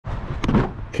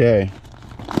Okay.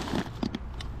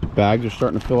 Bags are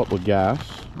starting to fill up with gas,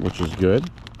 which is good.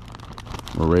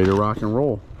 We're ready to rock and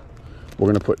roll. We're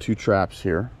going to put 2 traps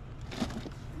here.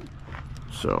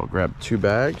 So grab 2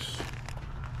 bags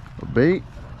of bait.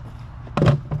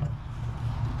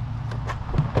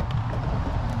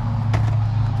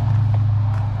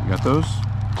 You got those?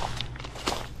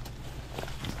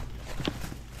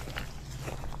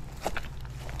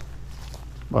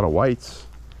 A lot of whites.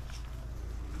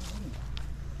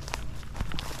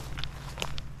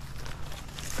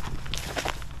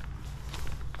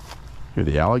 Hear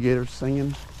the alligators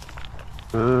singing.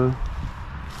 All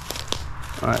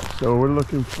right, so we're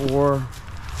looking for,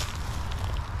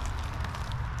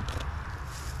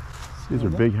 these are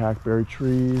big hackberry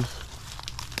trees.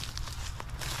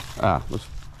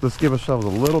 Let's give ourselves a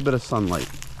little bit of sunlight.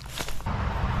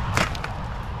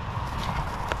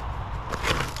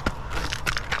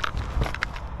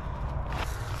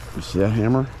 You see that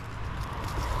hammer?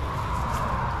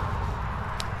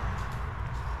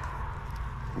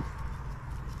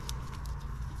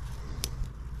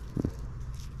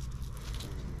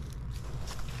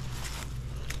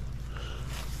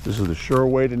 This is the sure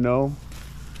way to know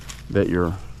that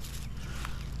your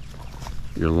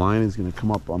line is going to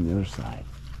come up on the other side.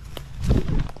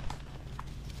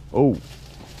 Oh,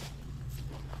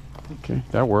 okay,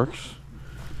 that works.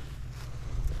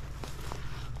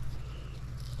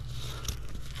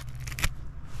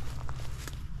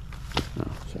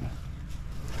 Oh, sorry.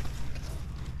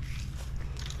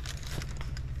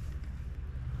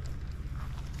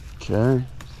 Okay.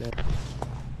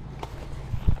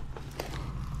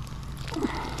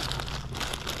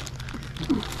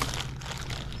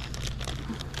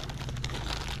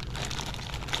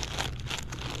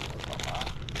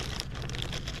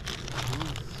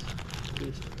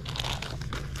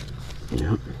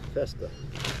 Yeah. Festa.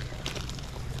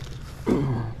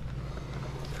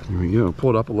 Here we go. Pull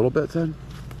it up a little bit, Ted.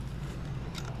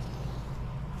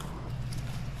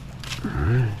 All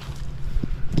right.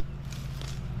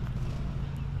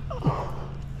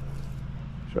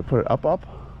 Should I put it up?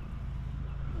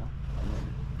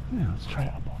 Yeah, let's try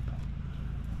up.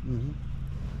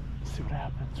 Let's see what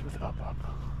happens with up.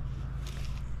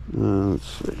 Let's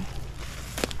see.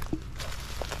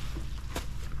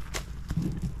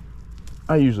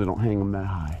 I usually don't hang them that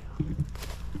high,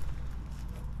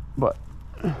 but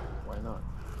Why not?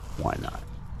 Why not?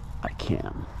 I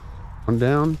can. One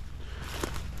down,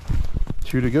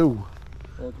 2 to go.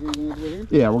 All 3 of these here?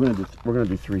 Yeah, we're gonna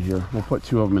do 3 here. We'll put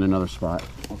 2 of them in another spot.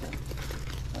 Okay.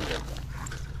 I'll get that.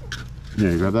 Yeah,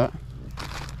 you grab that.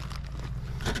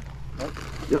 What?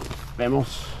 Yep.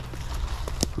 Vamos.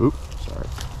 Oop. Sorry.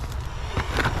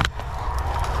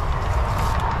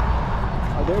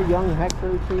 Are there young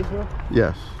hackberry trees here?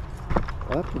 Yes.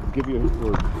 I'll have to give you,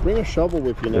 or bring a shovel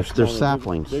with you next time. There's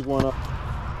saplings. Dig one up.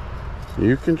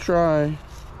 You can try.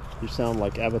 You sound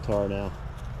like Avatar now.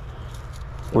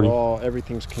 What do you-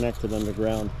 Everything's connected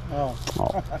underground. Oh.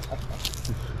 Oh.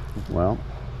 Well.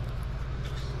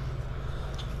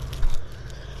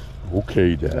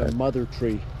 Okay, The Dad. mother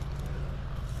tree.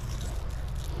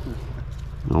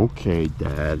 Okay,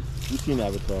 Dad. You've seen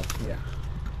Avatar? Yeah.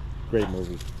 Great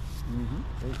movie.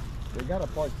 They got a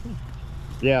part 2.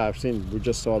 Yeah, I've seen. We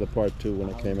just saw the part 2 when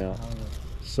it came out.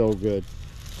 So good.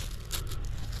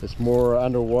 It's more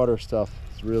underwater stuff.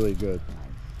 It's really good.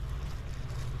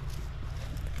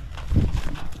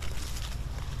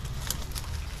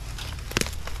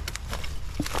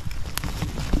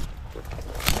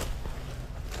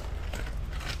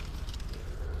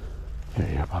 Here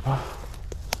you go, Papa.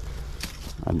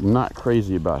 I'm not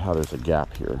crazy about how there's a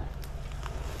gap here.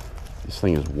 This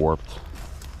thing is warped.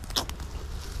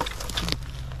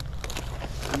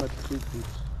 How much food piece?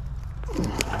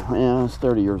 Yeah, it's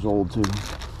 30 years old too.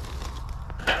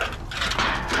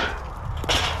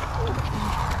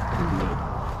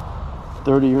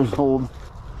 $30 years old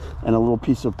and a little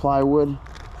piece of plywood.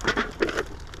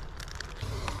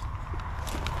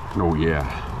 Oh yeah.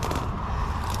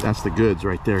 That's the goods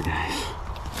right there, guys.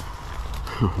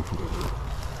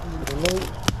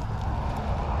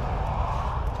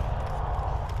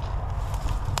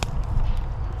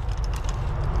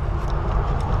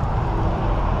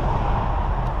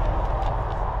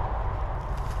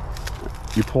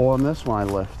 You pull on this when I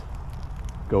lift.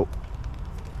 Go.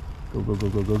 Go, go, go,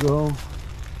 go, go, go.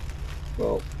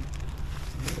 Go.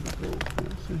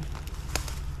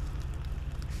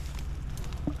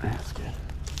 That's good.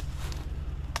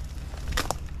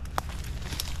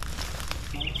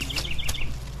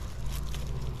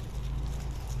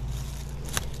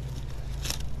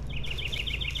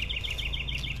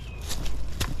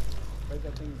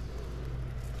 That thing's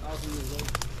 1,000 years old.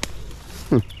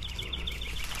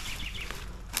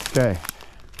 Okay.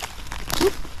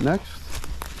 Next.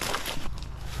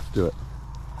 Let's do it.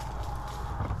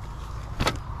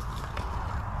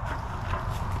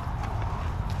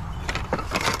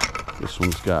 This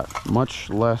one's got much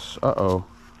less. Uh-oh.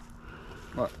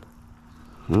 What?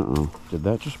 Uh-oh. Did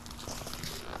that just...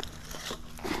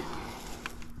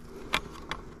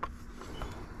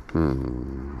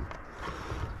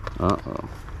 Uh-oh.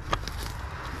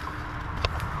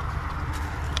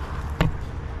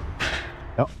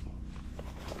 Yep.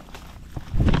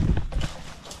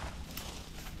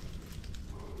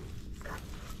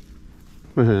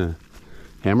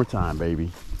 Hammer time,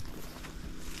 baby.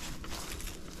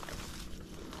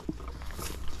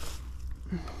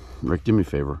 Rick, do me a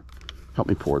favor. Help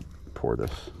me pour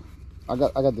this. I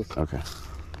got this. Okay.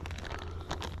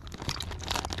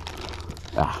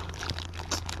 Ah.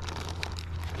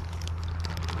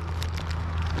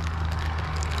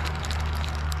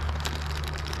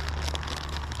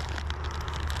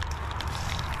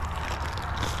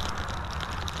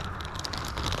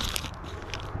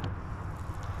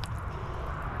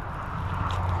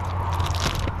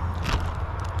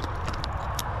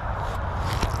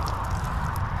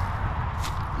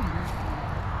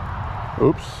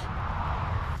 Oops.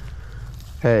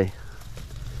 Hey,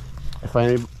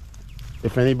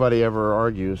 if anybody ever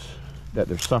argues that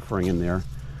they're suffering in there,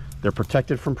 they're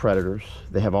protected from predators.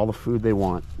 They have all the food they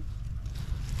want.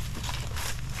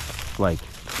 Like,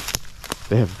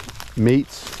 they have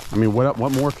mates. I mean, what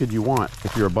more could you want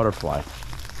if you're a butterfly?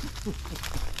 Oh,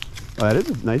 that is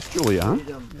a nice Julia, huh?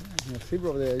 Yeah, see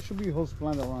over there. It should be host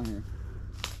plant around here.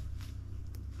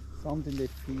 Something they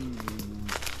feed, you know.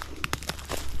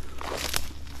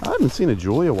 I haven't seen a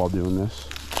Julia while doing this.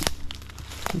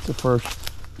 It's a first.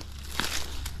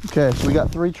 Okay, so we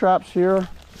got 3 traps here.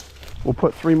 We'll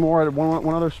put 3 more at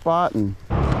one other spot and...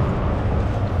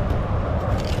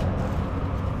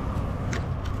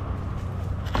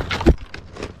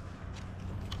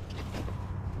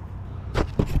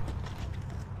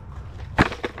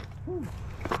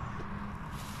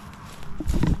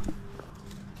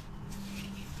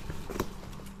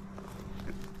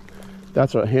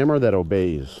 That's a hammer that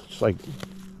obeys, just like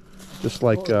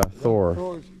Thor.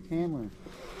 Thor's hammer.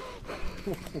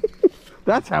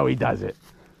 That's how he does it.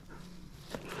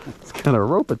 It's got a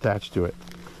rope attached to it.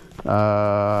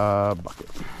 Bucket.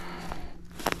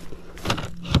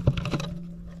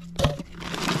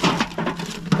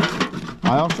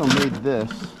 I also made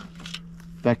this.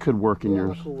 That could work in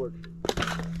yours. That could work.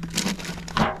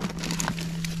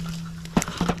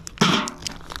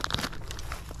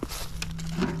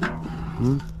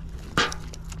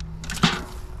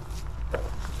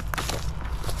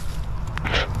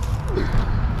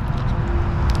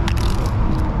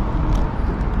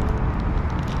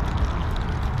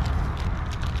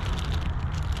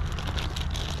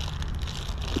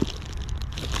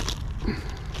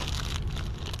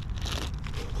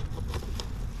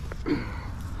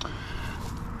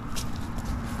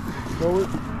 Forward.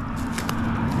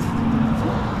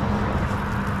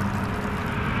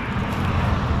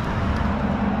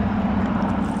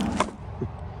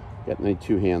 Got my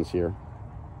 2 hands here.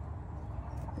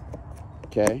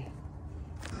 Okay.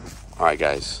 All right,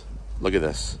 guys, look at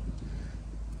this.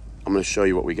 I'm going to show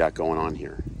you what we got going on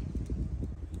here.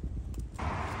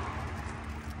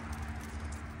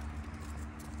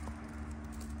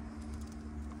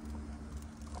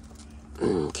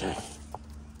 Okay.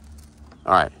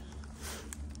 All right.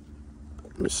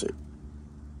 Let me see.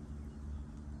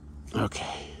 Okay.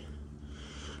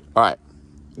 All right,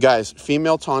 guys,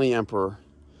 female tawny emperor.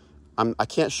 I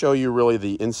can't show you really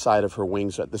the inside of her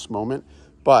wings at this moment,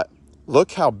 but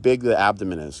look how big the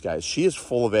abdomen is, guys. She is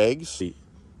full of eggs.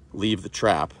 Leave the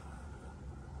trap.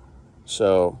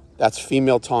 So that's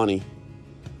female tawny.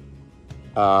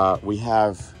 We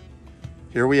have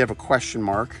a question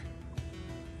mark.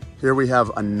 Here we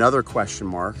have another question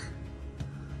mark.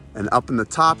 And up in the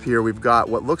top here, we've got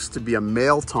what looks to be a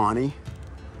male tawny.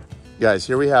 Guys,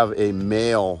 here we have a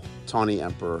male tawny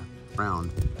emperor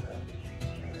round.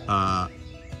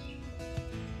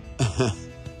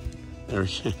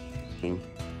 There's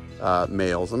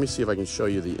males. Let me see if I can show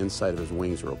you the inside of his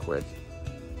wings real quick.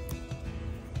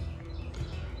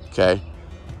 Okay,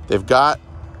 they've got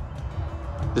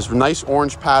this nice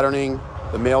orange patterning.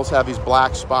 The males have these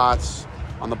black spots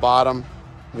on the bottom.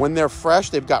 When they're fresh,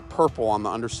 they've got purple on the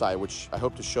underside, which I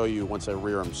hope to show you once I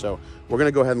rear them. So we're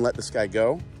gonna go ahead and let this guy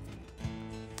go.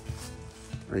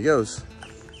 There he goes.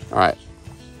 All right.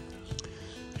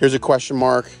 Here's a question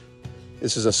mark.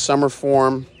 This is a summer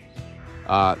form.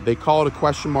 They call it a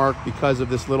question mark because of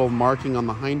this little marking on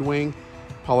the hind wing.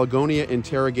 Polygonia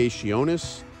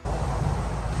interrogationis.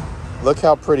 Look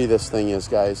how pretty this thing is,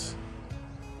 guys.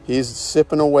 He's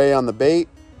sipping away on the bait.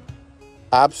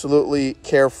 Absolutely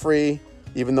carefree,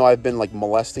 even though I've been like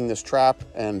molesting this trap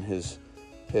and his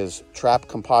trap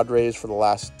compadres for the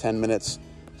last 10 minutes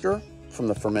here from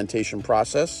the fermentation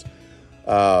process.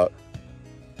 So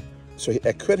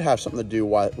it could have something to do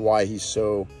why he's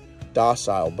so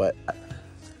docile, but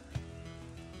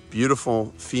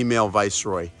beautiful female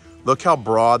viceroy. Look how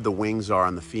broad the wings are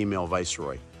on the female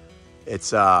viceroy.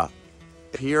 It's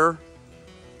here,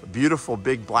 a beautiful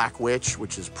big black witch,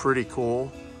 which is pretty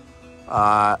cool.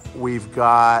 We've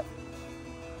got,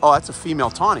 oh, that's a female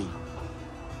tawny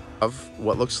of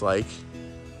what looks like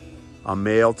a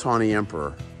male tawny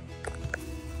emperor.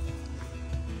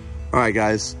 All right,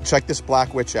 guys, check this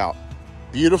black witch out.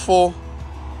 Beautiful,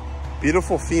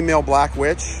 beautiful female black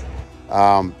witch.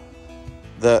 You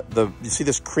see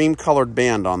this cream colored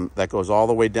band on that goes all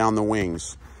the way down the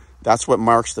wings. That's what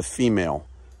marks the female.